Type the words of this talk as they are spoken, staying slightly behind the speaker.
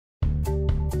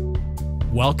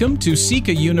Welcome to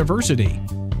CIECA University.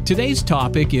 Today's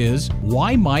topic is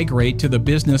why migrate to the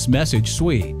Business Message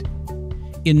Suite.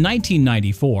 In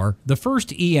 1994, the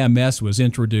first EMS was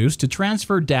introduced to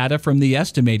transfer data from the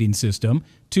estimating system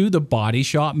to the body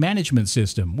shop management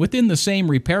system within the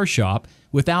same repair shop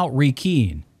without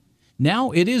rekeying.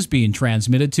 Now it is being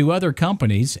transmitted to other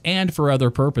companies and for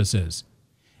other purposes.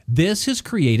 This has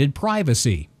created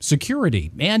privacy,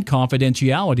 security, and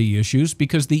confidentiality issues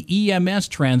because the EMS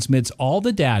transmits all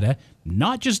the data,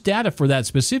 not just data for that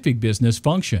specific business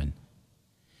function.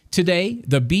 Today,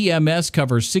 the BMS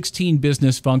covers 16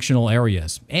 business functional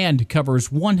areas and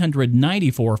covers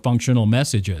 194 functional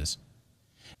messages.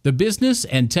 The business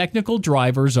and technical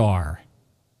drivers are: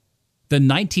 the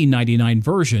 1999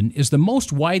 version is the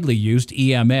most widely used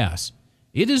EMS.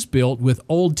 It is built with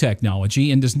old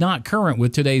technology and is not current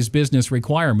with today's business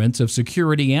requirements of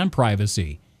security and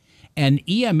privacy. An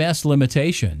EMS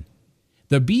limitation.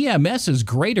 The BMS's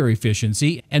greater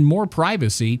efficiency and more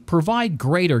privacy provide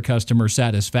greater customer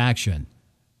satisfaction.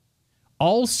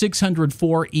 All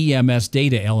 604 EMS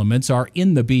data elements are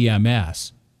in the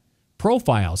BMS.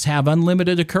 Profiles have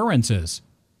unlimited occurrences.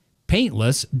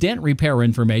 Paintless dent repair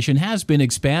information has been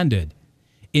expanded.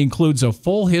 Includes a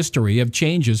full history of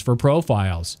changes for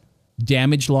profiles,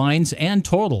 damage lines, and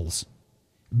totals.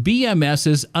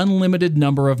 BMS's unlimited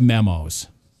number of memos.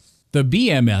 The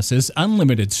BMS's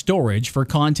unlimited storage for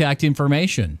contact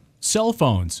information, cell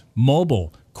phones,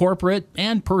 mobile, corporate,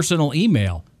 and personal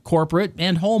email, corporate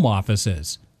and home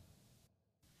offices.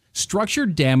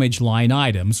 Structured damage line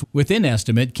items within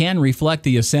estimate can reflect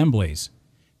the assemblies.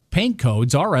 Paint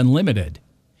codes are unlimited.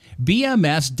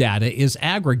 BMS data is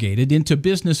aggregated into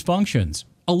business functions,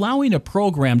 allowing a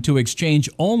program to exchange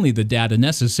only the data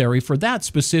necessary for that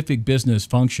specific business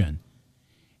function.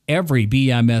 Every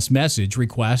BMS message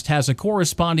request has a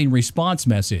corresponding response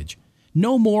message.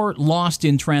 No more lost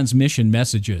in transmission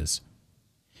messages.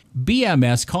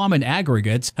 BMS common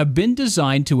aggregates have been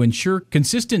designed to ensure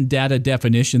consistent data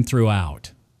definition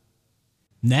throughout.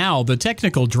 Now the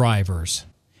technical drivers.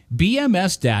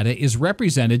 BMS data is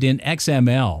represented in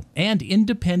XML and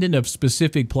independent of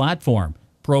specific platform,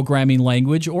 programming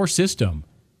language, or system.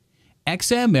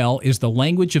 XML is the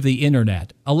language of the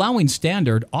Internet, allowing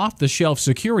standard off-the-shelf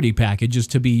security packages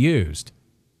to be used.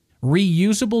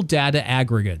 Reusable data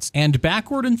aggregates and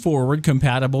backward and forward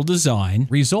compatible design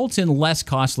results in less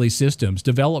costly systems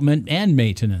development and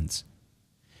maintenance.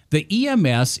 The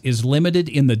EMS is limited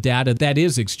in the data that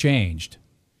is exchanged.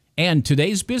 And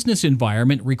today's business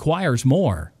environment requires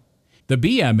more. The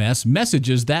BMS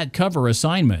messages that cover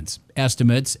assignments,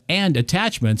 estimates, and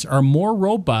attachments are more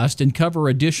robust and cover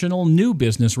additional new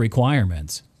business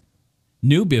requirements.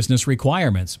 New business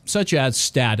requirements, such as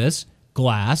status,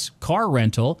 glass, car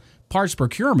rental, parts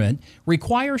procurement,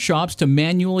 require shops to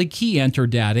manually key enter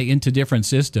data into different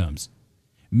systems.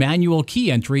 Manual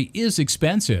key entry is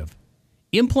expensive.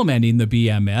 Implementing the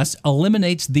BMS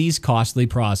eliminates these costly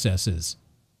processes.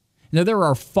 Now, there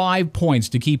are 5 points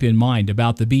to keep in mind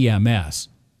about the BMS.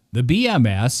 The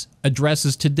BMS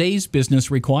addresses today's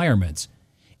business requirements,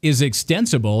 is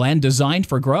extensible and designed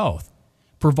for growth,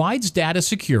 provides data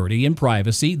security and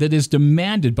privacy that is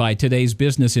demanded by today's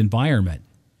business environment,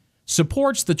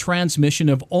 supports the transmission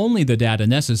of only the data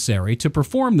necessary to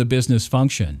perform the business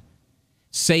function,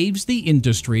 saves the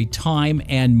industry time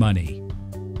and money.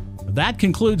 That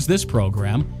concludes this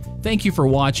program. Thank you for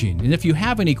watching, and if you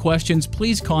have any questions,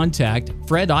 please contact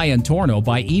Fred Iantorno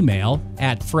by email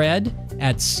at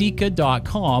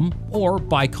fred@cieca.com or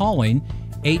by calling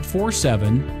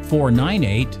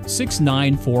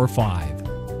 847-498-6945.